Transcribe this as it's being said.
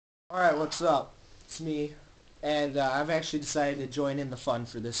Alright, what's up? It's me, and I've actually decided to join in the fun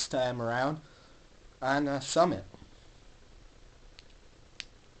for this time around on Summit.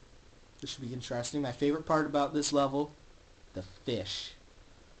 This should be interesting. My favorite part about this level, the fish.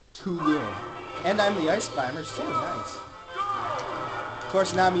 Too good. And I'm the ice climber, so nice. Of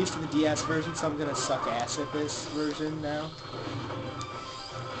course, now I'm used to the DS version, so I'm going to suck ass at this version now.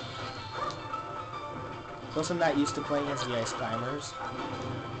 Plus, I'm not used to playing as the ice climbers,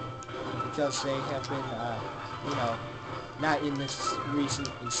 because they have been, not in this recent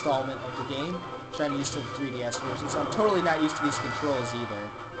installment of the game. So I'm used to the 3DS version, so I'm totally not used to these controls either.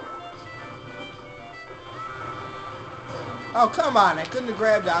 Oh, come on, I couldn't have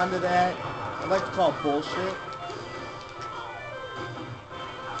grabbed onto that. I'd like to call bullshit.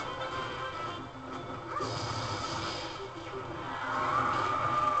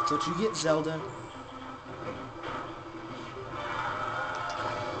 That's what you get, Zelda.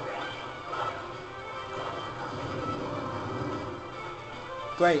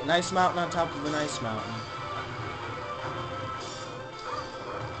 Great, nice mountain on top of a nice mountain.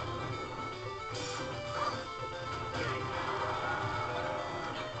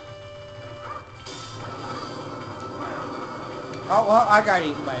 Oh, well, I got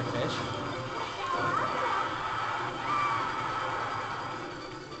eaten by a fish.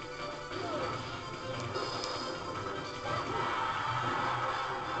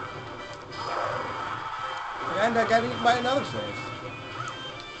 And I got eaten by another fish.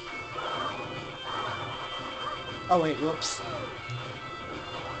 Oh wait, whoops.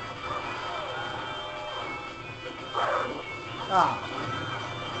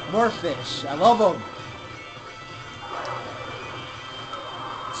 Ah, more fish. I love them.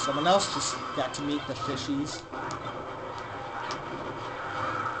 Someone else just got to meet the fishies.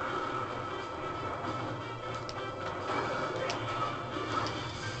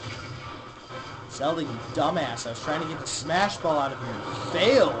 Zelda, you dumbass. I was trying to get the smash ball out of here and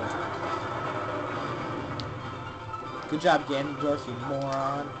failed. Good job, Ganondorf, you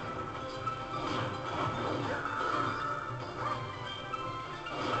moron.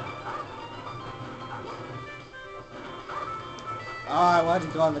 Oh, I wanted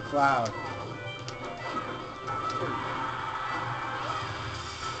to go on the cloud.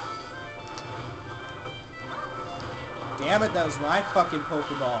 Damn it, that was my fucking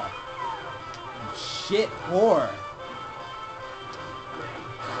Pokeball. Shit whore.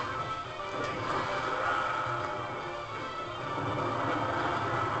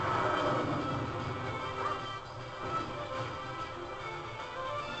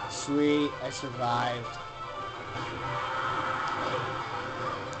 Sweet, I survived.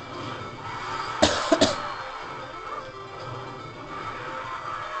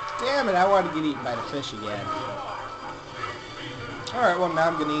 Damn it, I wanted to get eaten by the fish again. Alright, well now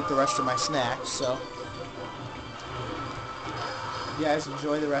I'm going to eat the rest of my snacks, so... You guys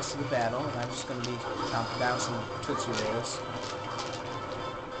enjoy the rest of the battle, and I'm just going to be chomping down some Tootsie Rolls.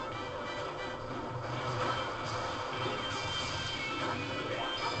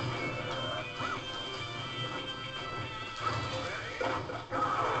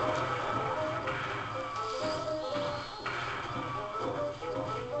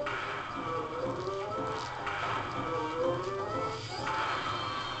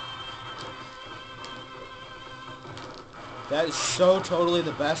 That is so totally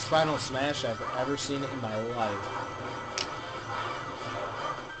the best Final Smash I've ever seen in my life.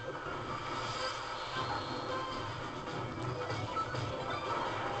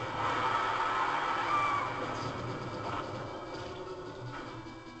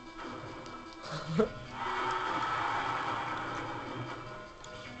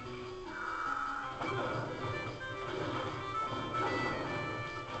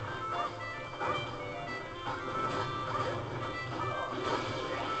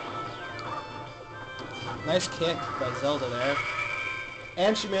 Nice kick by Zelda there.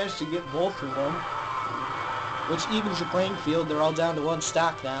 And she managed to get both of them, which evens the playing field. They're all down to one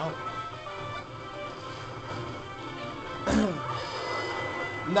stock now.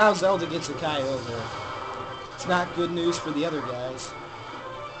 Now Zelda gets a Kyogre. It's not good news for the other guys.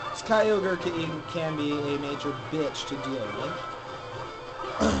 This Kyogre can be a major bitch to deal with.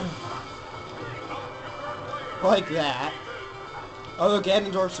 Like that. Although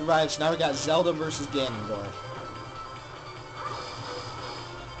Ganondorf survives, now we got Zelda versus Ganondorf.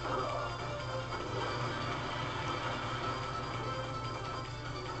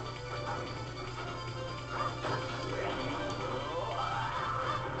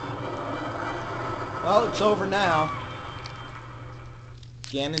 Well, it's over now.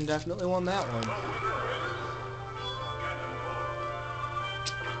 Ganon definitely won that one.